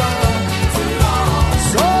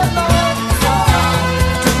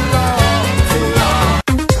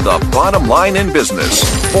 The bottom line in business.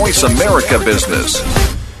 Voice America Business.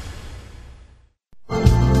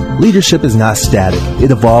 Leadership is not static.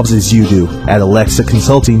 It evolves as you do. At Alexa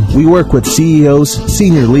Consulting, we work with CEOs,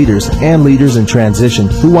 senior leaders, and leaders in transition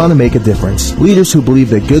who want to make a difference. Leaders who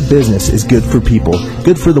believe that good business is good for people,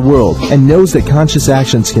 good for the world, and knows that conscious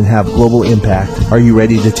actions can have global impact. Are you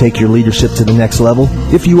ready to take your leadership to the next level?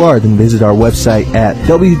 If you are, then visit our website at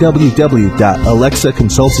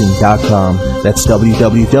www.alexaconsulting.com. That's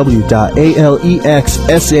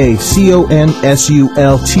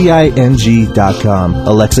www.alexaconsulting.com.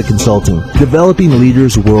 Alexa Consulting, developing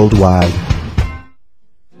leaders worldwide.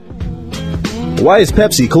 Why is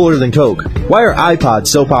Pepsi cooler than Coke? Why are iPods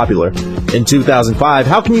so popular? In 2005,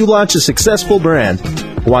 how can you launch a successful brand?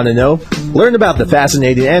 Want to know? Learn about the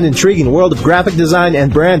fascinating and intriguing world of graphic design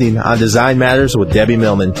and branding on Design Matters with Debbie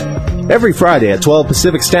Millman. Every Friday at 12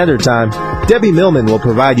 Pacific Standard Time, Debbie Millman will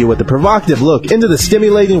provide you with a provocative look into the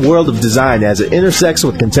stimulating world of design as it intersects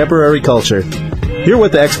with contemporary culture. Hear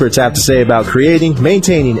what the experts have to say about creating,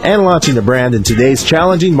 maintaining, and launching a brand in today's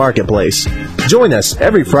challenging marketplace. Join us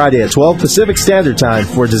every Friday at 12 Pacific Standard Time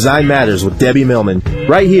for Design Matters with Debbie Millman,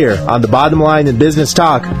 right here on the Bottom Line in Business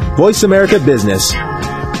Talk, Voice America Business.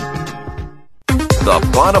 the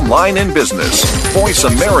bottom line in business. Voice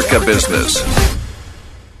America Business.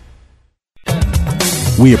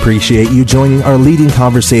 We appreciate you joining our leading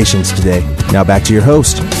conversations today. Now back to your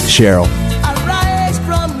host, Cheryl.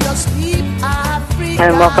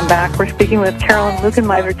 And welcome back. We're speaking with Carolyn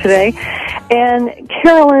Lukensmeyer today. And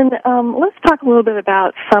Carolyn, let's talk a little bit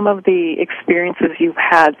about some of the experiences you've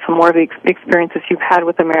had, some more of the experiences you've had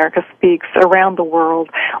with America Speaks around the world.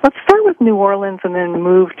 Let's start with New Orleans and then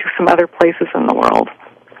move to some other places in the world.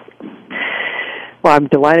 Well, I'm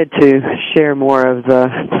delighted to share more of the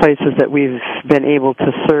places that we've been able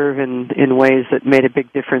to serve in ways that made a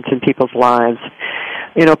big difference in people's lives.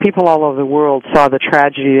 You know, people all over the world saw the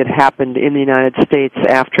tragedy that happened in the United States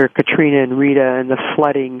after Katrina and Rita and the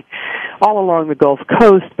flooding all along the Gulf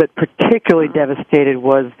Coast, but particularly devastated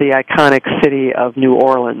was the iconic city of New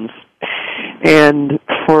Orleans. And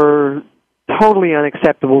for totally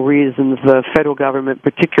unacceptable reasons, the federal government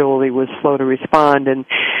particularly was slow to respond, and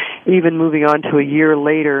even moving on to a year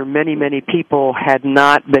later, many, many people had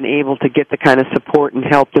not been able to get the kind of support and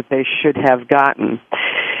help that they should have gotten.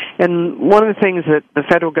 And one of the things that the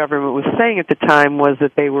federal government was saying at the time was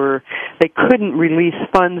that they couldn't release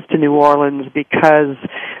funds to New Orleans because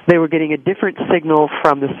they were getting a different signal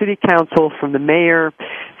from the city council, from the mayor,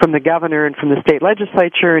 from the governor, and from the state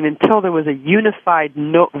legislature, and until there was a unified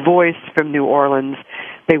voice from New Orleans,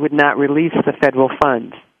 they would not release the federal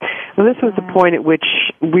funds. Well, this was the point at which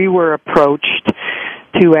we were approached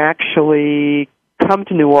to actually come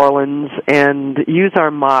to New Orleans and use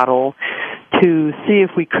our model to see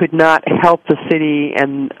if we could not help the city.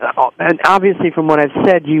 And obviously from what I've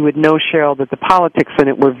said, you would know, Cheryl, that the politics in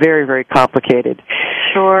it were very, very complicated.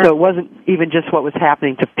 Sure. So it wasn't even just what was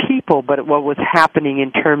happening to people, but what was happening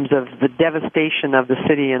in terms of the devastation of the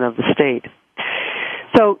city and of the state.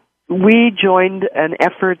 So we joined an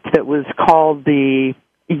effort that was called the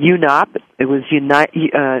UNOP. It was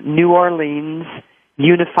New Orleans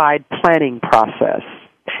Unified Planning Process.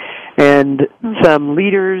 And some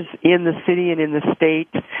leaders in the city and in the state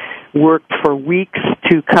worked for weeks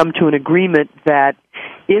to come to an agreement that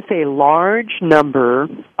if a large number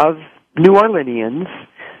of New Orleanians,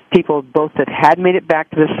 people both that had made it back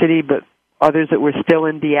to the city but others that were still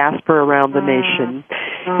in diaspora around the nation,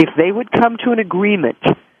 if they would come to an agreement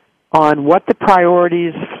on what the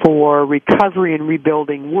priorities for recovery and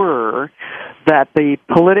rebuilding were, that the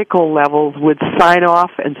political levels would sign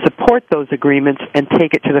off and support those agreements and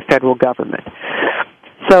take it to the federal government.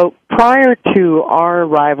 So prior to our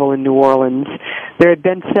arrival in New Orleans, there had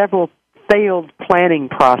been several failed planning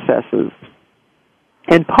processes.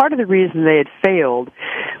 And part of the reason they had failed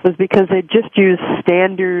was because they just used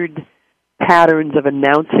standard patterns of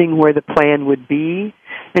announcing where the plan would be.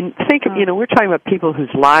 And think of, we're talking about people whose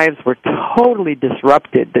lives were totally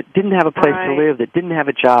disrupted, that didn't have a place to live, that didn't have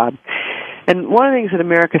a job. And one of the things that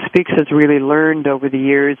America Speaks has really learned over the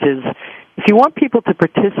years is if you want people to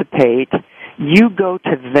participate, you go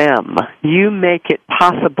to them. You make it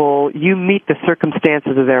possible. You meet the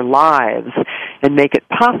circumstances of their lives and make it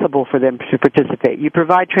possible for them to participate. You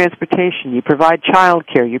provide transportation. You provide child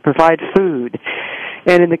care. You provide food.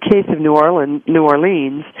 And in the case of New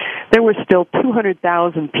Orleans, there were still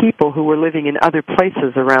 200,000 people who were living in other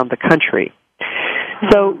places around the country.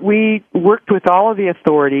 So we worked with all of the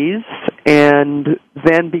authorities and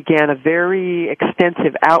then began a very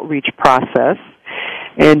extensive outreach process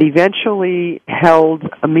and eventually held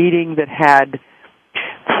a meeting that had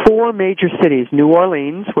 4 major cities: New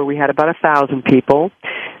Orleans, where we had about 1,000 people,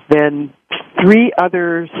 then 4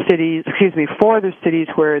 other cities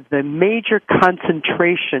where the major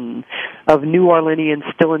concentration of New Orleanians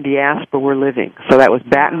still in diaspora were living. So that was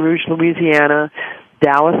Baton Rouge, Louisiana,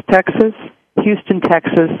 Dallas, Texas, Houston,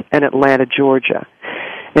 Texas, and Atlanta, Georgia.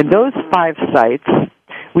 And those 5 sites,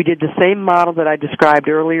 we did the same model that I described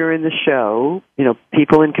earlier in the show,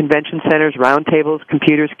 people in convention centers, round tables,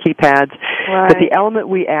 computers, keypads. Right. But the element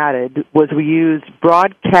we added was we used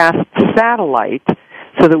broadcast satellite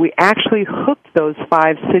so that we actually hooked those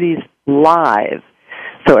 5 cities live.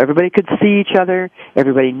 So everybody could see each other,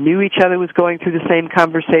 everybody knew each other was going through the same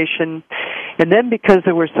conversation. And then because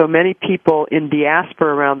there were so many people in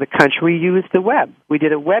diaspora around the country, we used the web. We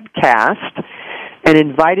did a webcast and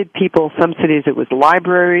invited people. Some cities it was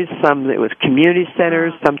libraries, some it was community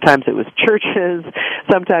centers, sometimes it was churches,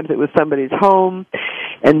 sometimes it was somebody's home.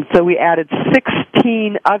 And so we added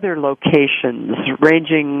 16 other locations,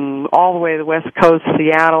 ranging all the way to the West Coast,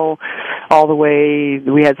 Seattle, all the way,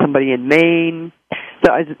 we had somebody in Maine.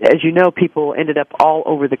 So as you know, people ended up all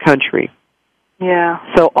over the country. Yeah.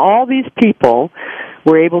 So all these people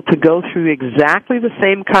were able to go through exactly the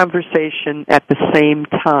same conversation at the same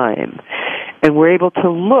time. and we're able to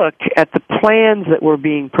look at the plans that were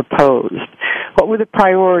being proposed. What were the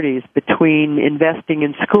priorities between investing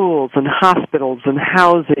in schools and hospitals and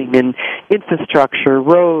housing and infrastructure,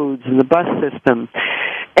 roads and the bus system?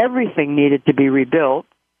 Everything needed to be rebuilt.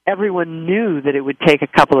 Everyone knew that it would take a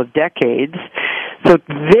couple of decades. So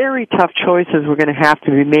very tough choices were going to have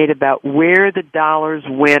to be made about where the dollars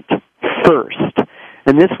went first.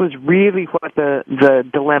 And this was really what the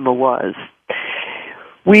dilemma was.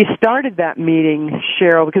 We started that meeting,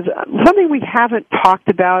 Cheryl, because something we haven't talked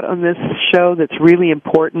about on this show that's really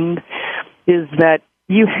important is that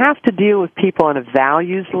you have to deal with people on a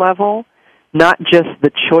values level, not just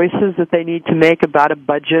the choices that they need to make about a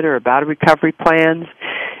budget or about a recovery plans.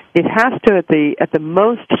 It has to, at the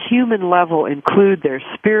most human level, include their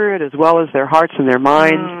spirit as well as their hearts and their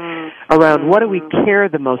minds around what do we care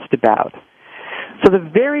the most about. So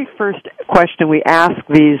the very first question we asked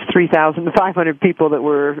these 3,500 people that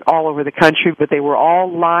were all over the country, but they were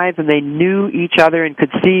all live and they knew each other and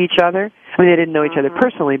could see each other. I mean, they didn't know each other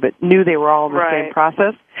personally, but knew they were all in the same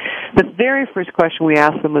process. The very first question we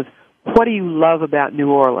asked them was, what do you love about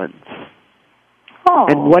New Orleans? Oh.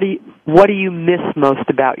 And what do you miss most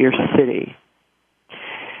about your city?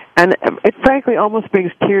 And it frankly almost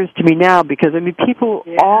brings tears to me now because, I mean, people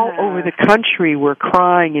all over the country were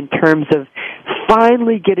crying in terms of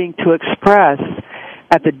finally getting to express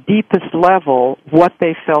at the deepest level what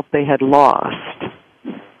they felt they had lost.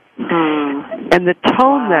 And the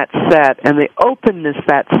tone that set and the openness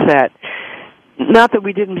that set, not that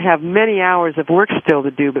we didn't have many hours of work still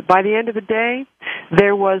to do, but by the end of the day,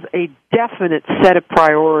 there was a definite set of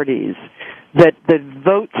priorities that the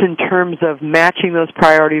votes in terms of matching those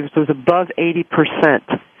priorities was above 80%.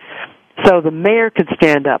 So the mayor could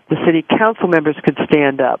stand up, the city council members could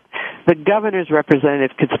stand up, the governor's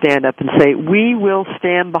representative could stand up and say, we will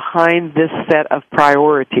stand behind this set of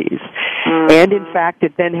priorities. And in fact,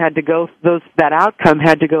 it then had to go, that outcome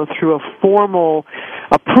had to go through a formal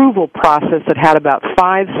approval process that had about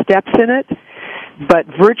 5 steps in it. But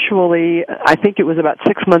virtually, I think it was about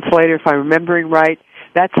 6 months later, if I'm remembering right,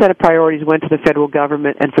 that set of priorities went to the federal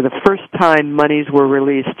government, and for the first time, monies were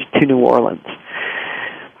released to New Orleans.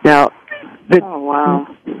 Now,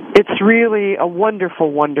 it's really a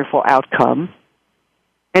wonderful, wonderful outcome.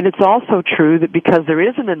 And it's also true that because there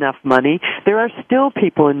isn't enough money, there are still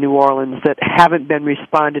people in New Orleans that haven't been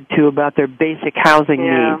responded to about their basic housing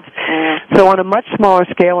needs. So on a much smaller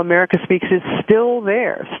scale, AmericaSpeaks is still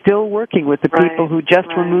there, still working with the people who just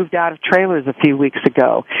were moved out of trailers a few weeks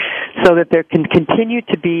ago, so that there can continue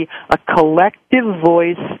to be a collective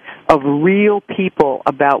voice of real people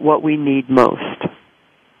about what we need most.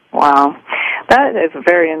 Wow. That is a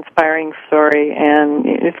very inspiring story, and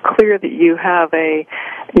it's clear that you're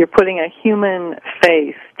putting a human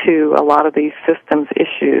face to a lot of these systems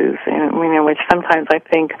issues, and which sometimes I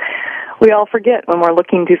think we all forget when we're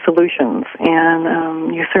looking to solutions,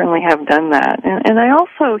 and you certainly have done that. And I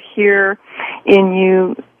also hear in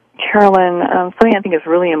you, Carolyn, something I think is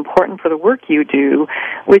really important for the work you do,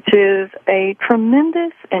 which is a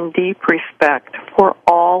tremendous and deep respect for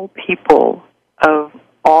all people of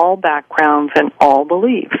all backgrounds and all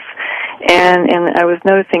beliefs. And I was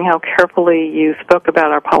noticing how carefully you spoke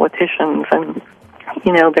about our politicians, and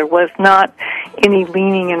there was not any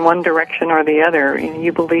leaning in one direction or the other.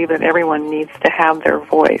 You believe that everyone needs to have their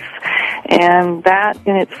voice. And that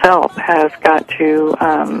in itself has got to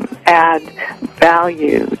add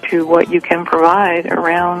value to what you can provide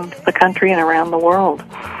around the country and around the world.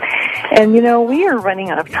 And, we are running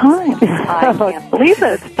out of time. I can't believe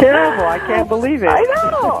it. It's terrible. I can't believe it. I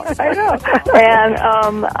know. And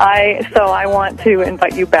so I want to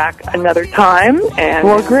invite you back another time. And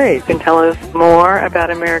well, great. You can tell us more about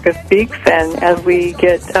AmericaSpeaks. And as we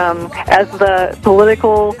get, as the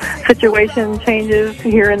political situation changes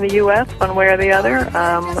here in the U.S., one way or the other,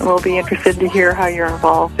 we'll be interested to hear how you're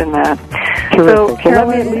involved in that. Terrific. So,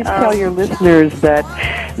 Carolyn, let me at least tell your listeners that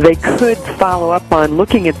they could follow up on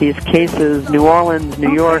looking at these cases, New Orleans,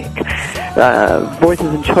 New York,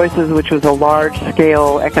 Voices and Choices, which was a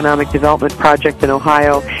large-scale economic development project in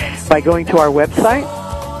Ohio, by going to our website,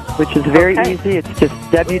 which is very easy. It's just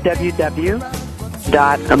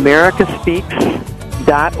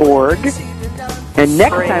www.americaspeaks.org. And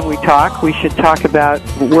next time we talk, we should talk about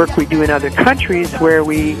work we do in other countries where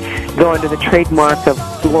we go under the trademark of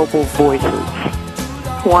global voices.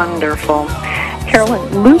 Wonderful. Carolyn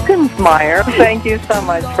Lukensmeyer, thank you so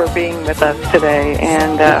much for being with us today.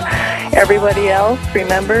 And everybody else,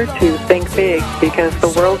 remember to think big, because the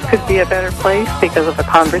world could be a better place because of a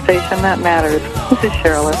conversation that matters. This is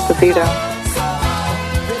Cheryl Esposito.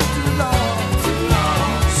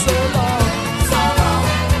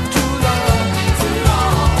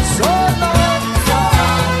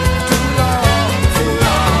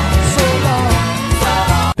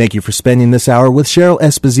 Thank you for spending this hour with Cheryl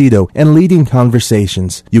Esposito and Leading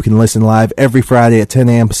Conversations. You can listen live every Friday at 10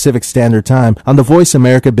 a.m. Pacific Standard Time on the Voice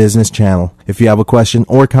America Business Channel. If you have a question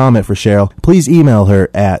or comment for Cheryl, please email her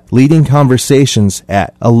at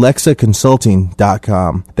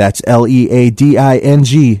leadingconversations@alexaconsulting.com. That's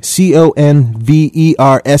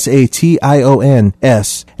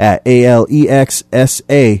LEADINGCONVERSATIONS at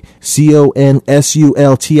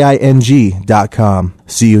ALEXSACONSULTING.com.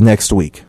 See you next week.